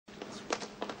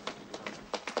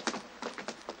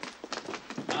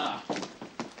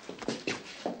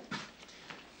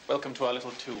Welcome to our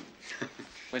little tomb.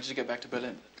 When did you get back to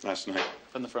Berlin? Last night.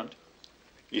 From the front?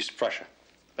 East Prussia.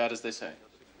 Bad as they say?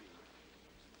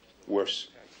 Worse.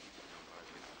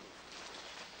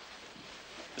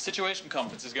 The Situation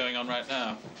Conference is going on right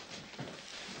now.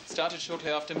 It started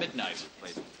shortly after midnight,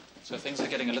 so things are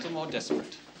getting a little more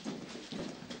desperate.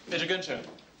 Major Günther,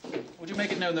 would you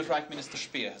make it known that Reich Minister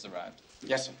Speer has arrived?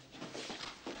 Yes, sir.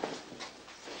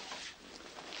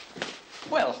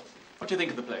 Well, what do you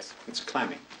think of the place? It's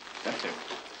clammy. That's it.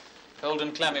 Cold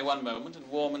and clammy one moment and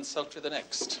warm and sultry the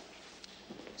next.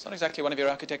 It's not exactly one of your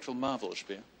architectural marvels,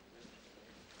 Speer.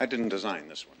 I didn't design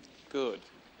this one. Good.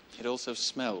 It also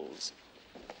smells.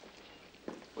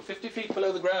 We're 50 feet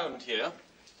below the ground here,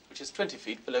 which is 20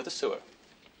 feet below the sewer.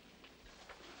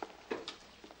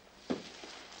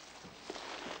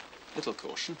 Little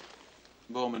caution.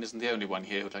 Bormann isn't the only one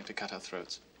here who'd like to cut our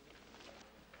throats.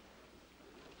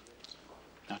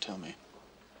 Now tell me,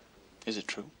 is it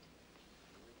true?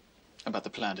 About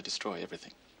the plan to destroy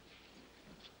everything?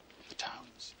 The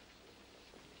towns,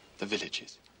 the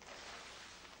villages.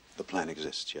 The plan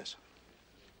exists, yes.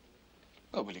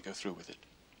 Well, will you go through with it?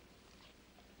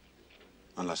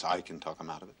 Unless I can talk him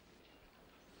out of it.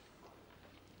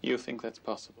 You think that's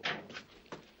possible?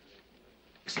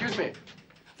 Excuse me.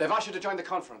 They've asked you to join the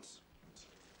conference.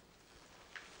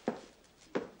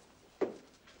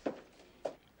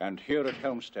 And here at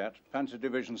Helmstedt, Panzer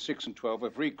Division 6 and 12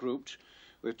 have regrouped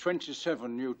with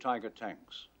 27 new Tiger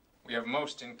tanks. We have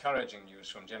most encouraging news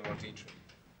from General Dietrich.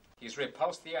 He's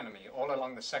repulsed the enemy all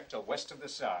along the sector west of the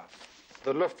Saar.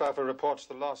 The Luftwaffe reports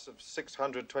the loss of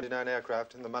 629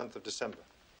 aircraft in the month of December.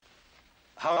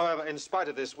 However, in spite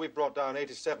of this, we've brought down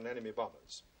 87 enemy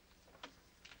bombers.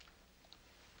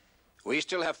 We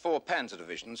still have 4 Panzer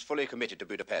divisions fully committed to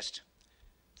Budapest.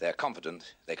 They're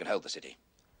confident they can hold the city.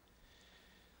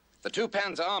 The 2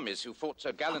 Panzer armies who fought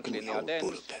so gallantly in the Ardennes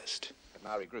Budapest? have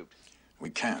now regrouped. We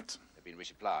can't. They've been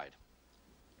resupplied.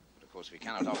 But of course, we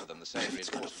cannot offer them the same It's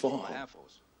gonna reinforcements from fall. our Air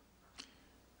Force.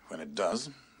 When it does,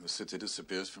 the city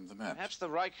disappears from the map. Perhaps the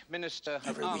Reich Minister of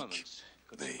Every week, Armaments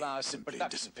could they supply us with simply production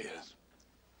disappear. figures.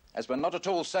 As we're not at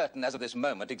all certain as of this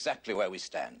moment exactly where we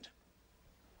stand.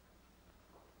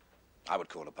 I would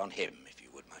call upon him, if you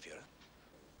would, my Führer.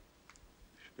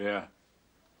 Speer.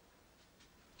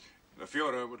 The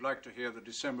Führer would like to hear the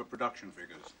December production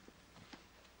figures.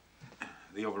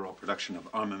 The overall production of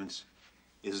armaments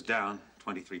is down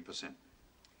 23%.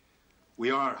 We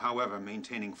are, however,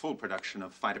 maintaining full production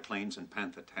of fighter planes and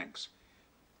Panther tanks.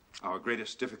 Our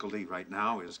greatest difficulty right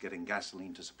now is getting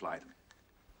gasoline to supply them.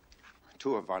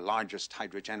 2 of our largest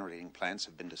hydrogenerating plants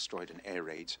have been destroyed in air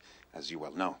raids, as you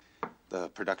well know. The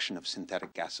production of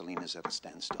synthetic gasoline is at a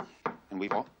standstill. And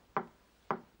we've all...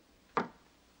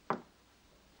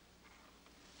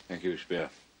 Thank you, Speer.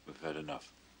 We've heard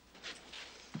enough.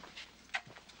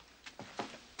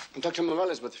 Dr. Morell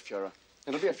is with the Führer.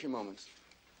 It'll be a few moments.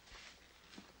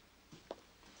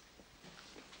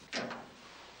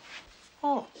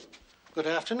 Oh, good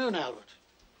afternoon, Albert.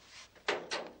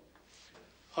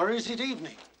 Or is it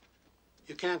evening?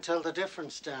 You can't tell the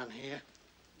difference down here.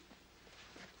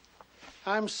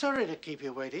 I'm sorry to keep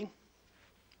you waiting.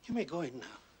 You may go in now.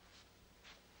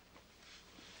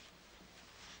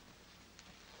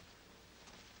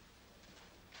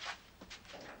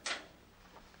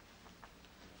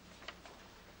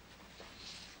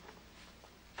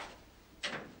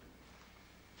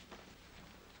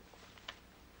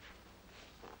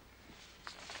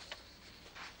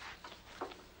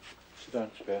 Sit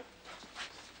down, Speer.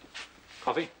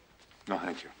 Coffee? No,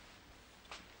 thank you.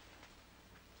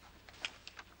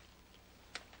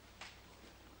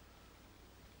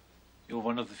 You're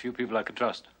one of the few people I can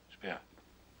trust, Speer.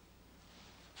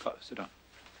 Sit down.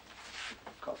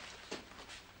 Coffee.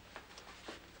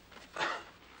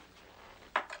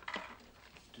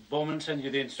 Did Bormann send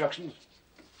you the instructions?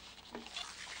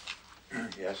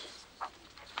 Yes.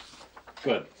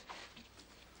 Good.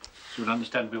 So you'll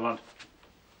understand we want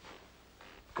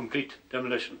complete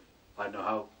demolition. I know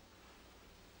how.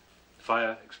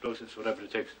 Fire, explosives, whatever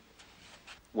it takes.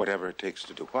 Whatever it takes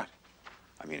to do what?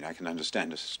 I mean, I can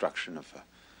understand the destruction of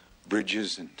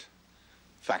bridges and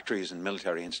factories and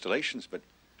military installations, but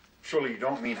surely you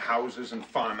don't mean houses and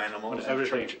farm animals and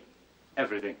everything. churches.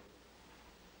 Everything.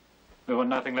 We want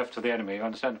nothing left to the enemy, you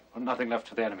understand? We want nothing left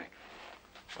to the enemy.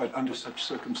 But under such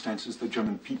circumstances, the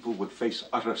German people would face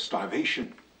utter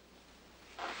starvation.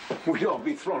 We'd all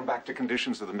be thrown back to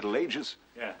conditions of the Middle Ages.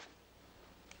 Yeah.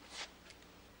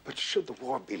 But should the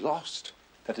war be lost?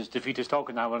 That is defeatist talk,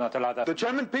 and I will not allow that. The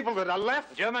German people that are left?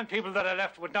 The German people that are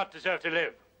left would not deserve to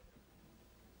live.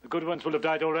 The good ones will have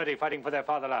died already fighting for their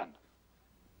fatherland.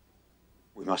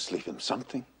 We must leave them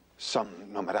something.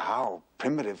 some, no matter how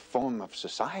primitive form of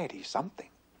society, something.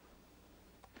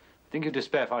 I think you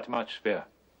despair far too much, Speer.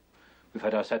 We've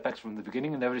had our setbacks from the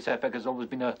beginning, and every setback has always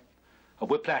been a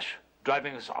whiplash,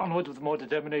 driving us onward with more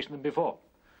determination than before.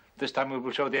 This time we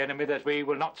will show the enemy that we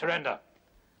will not surrender.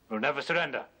 We'll never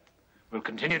surrender. We'll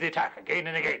continue the attack again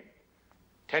and again.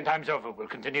 10 times over, we'll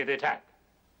continue the attack.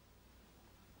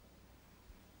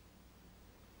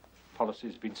 Policy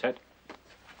has been set,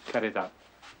 carried out.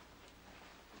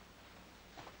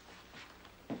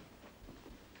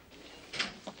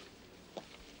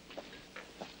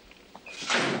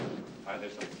 Fire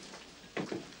this up.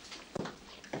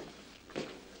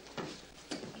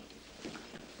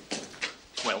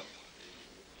 Well,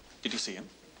 did you see him?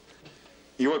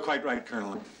 You were quite right,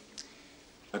 Colonel.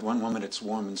 At one moment it's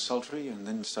warm and sultry, and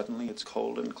then suddenly it's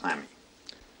cold and clammy.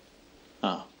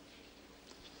 Ah.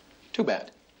 Too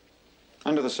bad.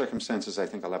 Under the circumstances, I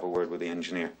think I'll have a word with the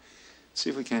engineer. See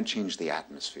if we can't change the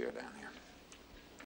atmosphere down here.